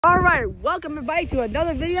Alright, welcome everybody to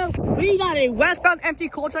another video. We got a westbound empty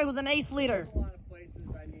coal train with an ACE leader.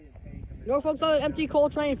 Norfolk Southern empty coal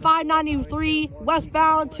train 593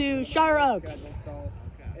 westbound to Shire Oaks.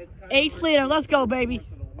 ACE leader, let's go baby.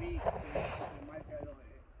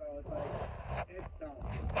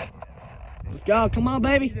 Let's go, come on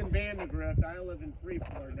baby.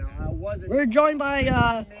 We're joined by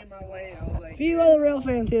a few other rail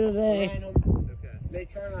fans here today.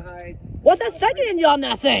 What's that second engine on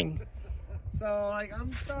that thing? So, like,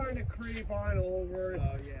 I'm starting to creep on over,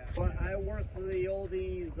 but I work for the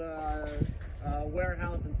oldies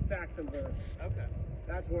warehouse in Saxonburg. Okay.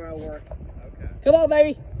 That's where I work. Okay. Come on,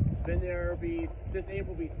 baby. Been there, this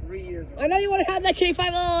April will be 3 years ago. I know you want to have that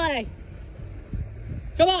K5LLA.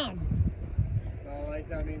 Come on. So,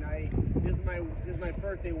 like, I mean, this is my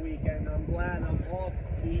birthday weekend. I'm glad I'm off.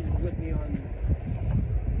 He's with me on.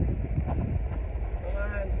 Come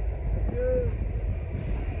on. Let's go.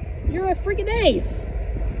 You're a freaking ace.